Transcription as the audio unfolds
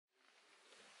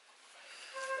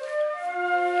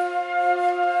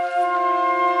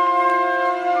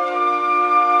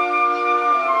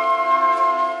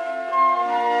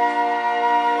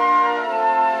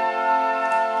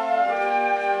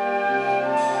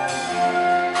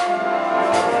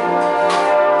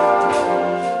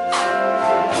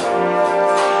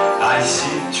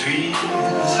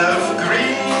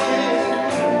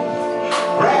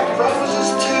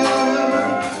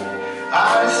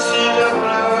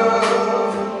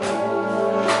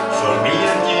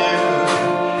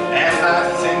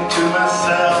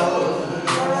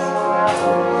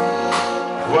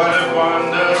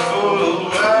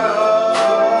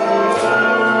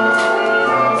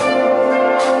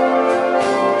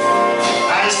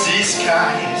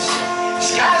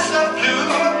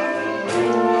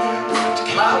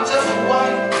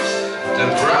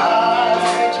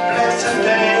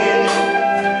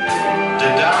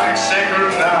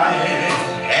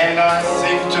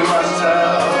to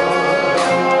myself,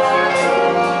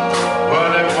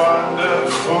 what a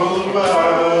wonderful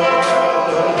world.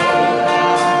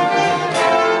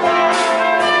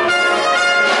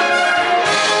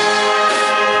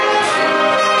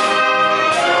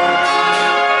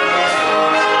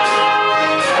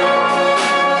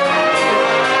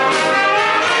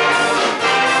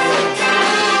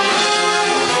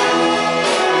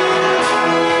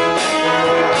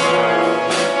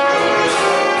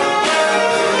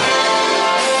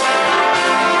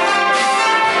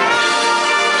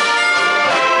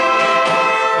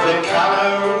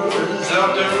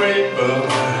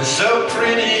 So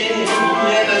pretty in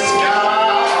the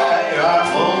sky are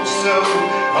also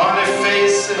on the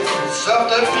faces of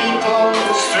the people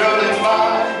strolling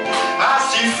by. I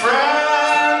see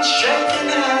friends shaking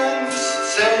hands,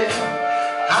 saying,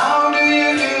 how do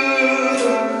you do?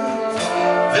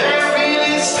 They're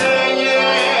really saying,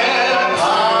 I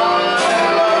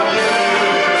love you.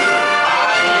 I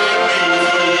hear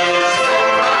his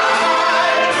cry.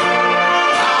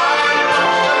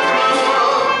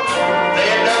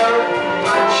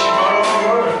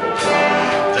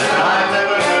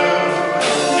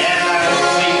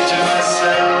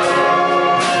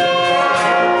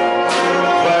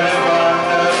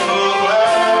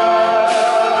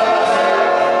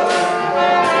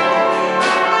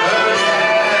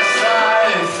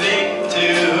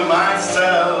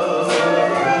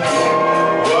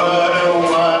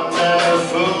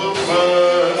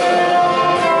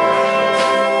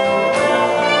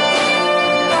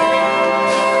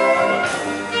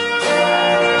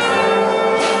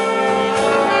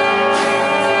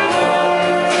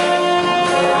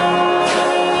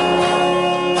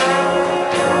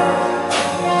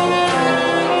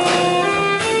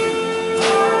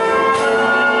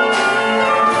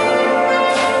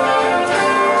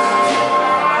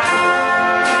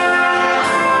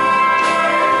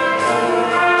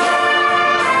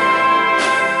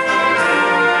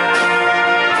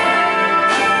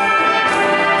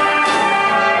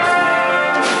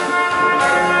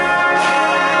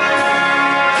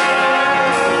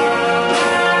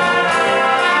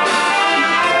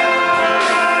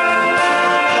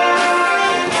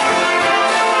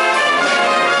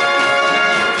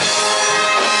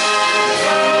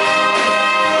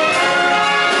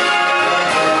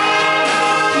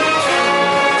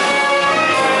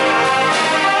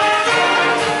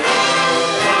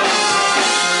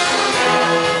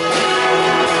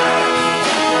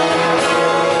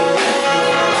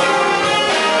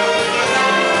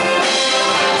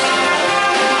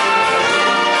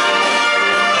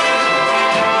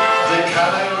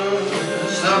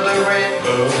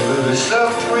 So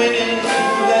pretty in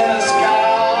the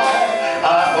sky, I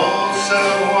also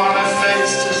want the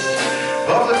faces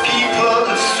of the people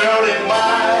that's strolling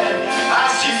by. I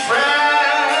see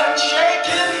friends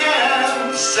shaking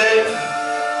hands, saying,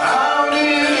 how do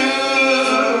you do?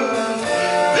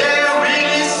 They're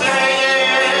really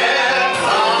saying,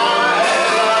 I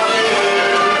love you.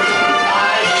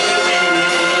 I hear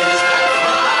his cry.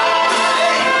 I'm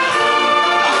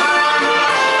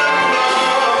lost and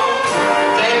alone.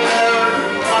 They know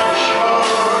much more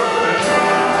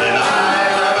than I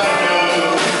ever knew,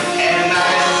 and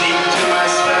I think to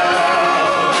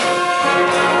myself,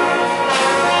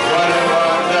 what a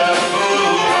wonderful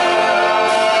world.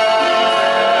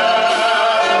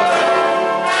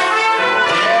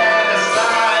 Yes,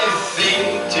 I think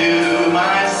to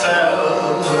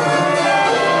myself,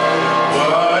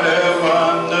 what a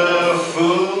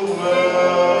wonderful world.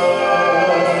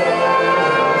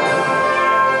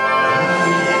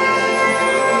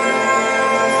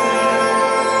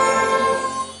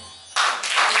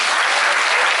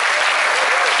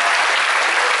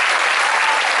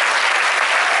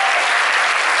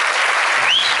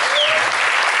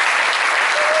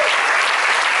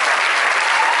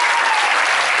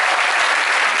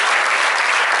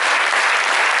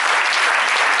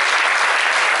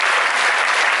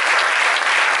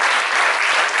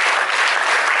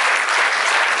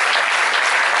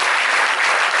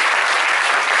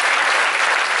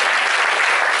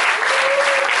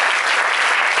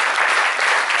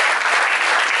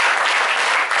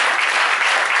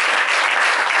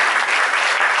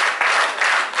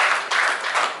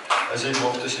 Also ich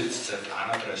mache das jetzt seit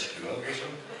 31 Jahren oder so.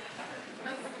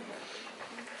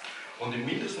 Und in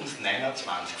mindestens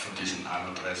 29 von diesen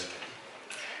 31.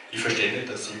 Ich verstehe nicht,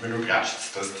 dass ihr immer nur klatscht,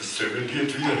 dass das selbe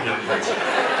Lied wieder hören wollt.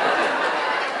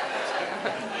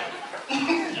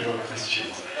 Ja, das ist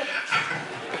schön.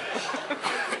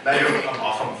 Nein, ich habe am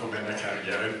Anfang von meiner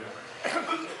Karriere,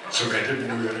 soweit ich mich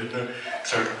noch erinnere,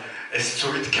 gesagt, Es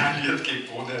sollte kein Lied geben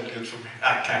ohne ein Lied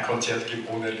kein Konzert geben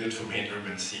ohne ein Lied vom Henry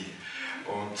singen.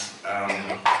 Und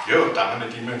ja, da wir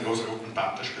nicht immer in rosa-roten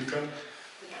Panther spielen können,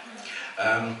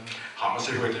 haben wir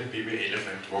sich halt im Baby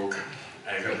Elephant Walk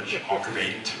eigentlich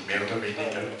angewendet, mehr oder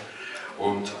weniger.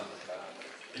 Und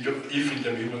ich finde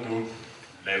ihn immer noch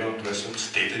leibend, weil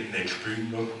sonst hätte ich nicht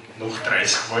spielen noch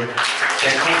 30 Mal.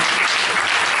 Der kommt.